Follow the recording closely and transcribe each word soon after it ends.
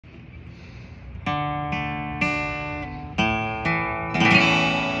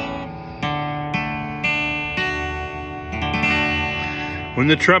when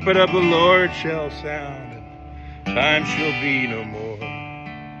the trumpet of the Lord shall sound, and time shall be no more.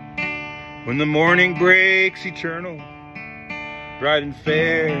 When the morning breaks eternal, bright and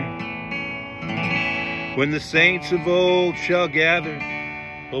fair, when the saints of old shall gather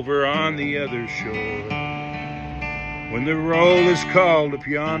over on the other shore, when the roll is called up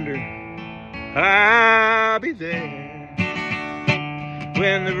yonder, I'll be there.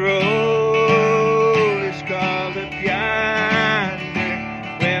 When the roll is called up yonder,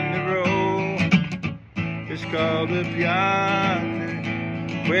 when the roll is called up yonder,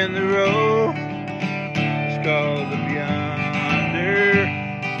 when the roll is called up yonder,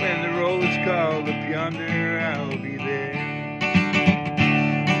 when the roll is called up yonder, I'll be there.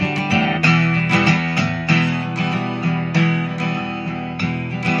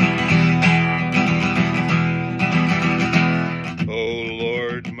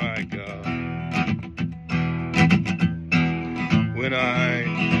 When I,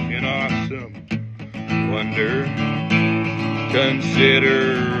 in awesome wonder,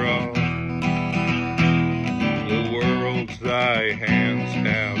 consider all the worlds thy hands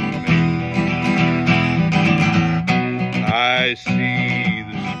have made, I see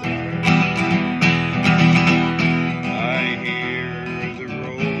the stars, I hear the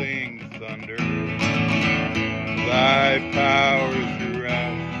rolling thunder, thy power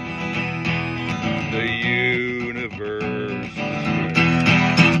throughout the universe.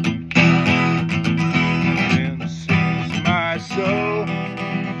 So,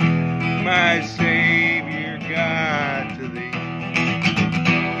 my Savior God, to thee,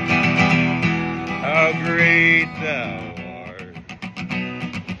 how great thou art,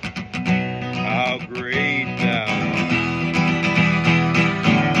 how great thou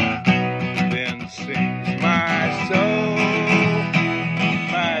art. Then sings my soul,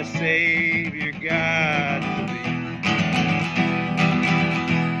 my Savior God, to thee,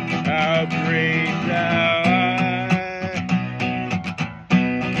 how great thou art.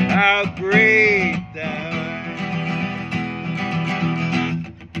 How great thou art.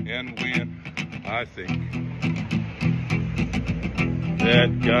 And when I think that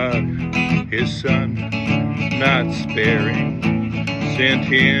God, his Son, not sparing, sent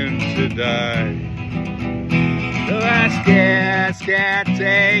him to die, though I scarce can't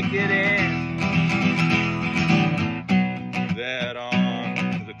take it in, that on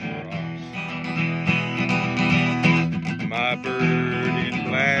the cross my burden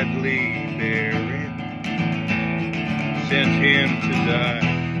gladly bearing, sent him to die,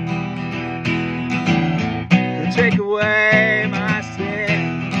 to take away my sin.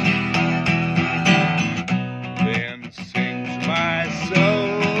 Then sings my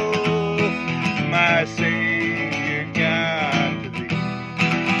soul, my Savior God, to thee,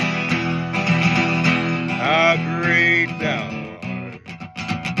 how great thou art,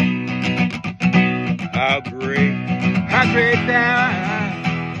 how great thou art.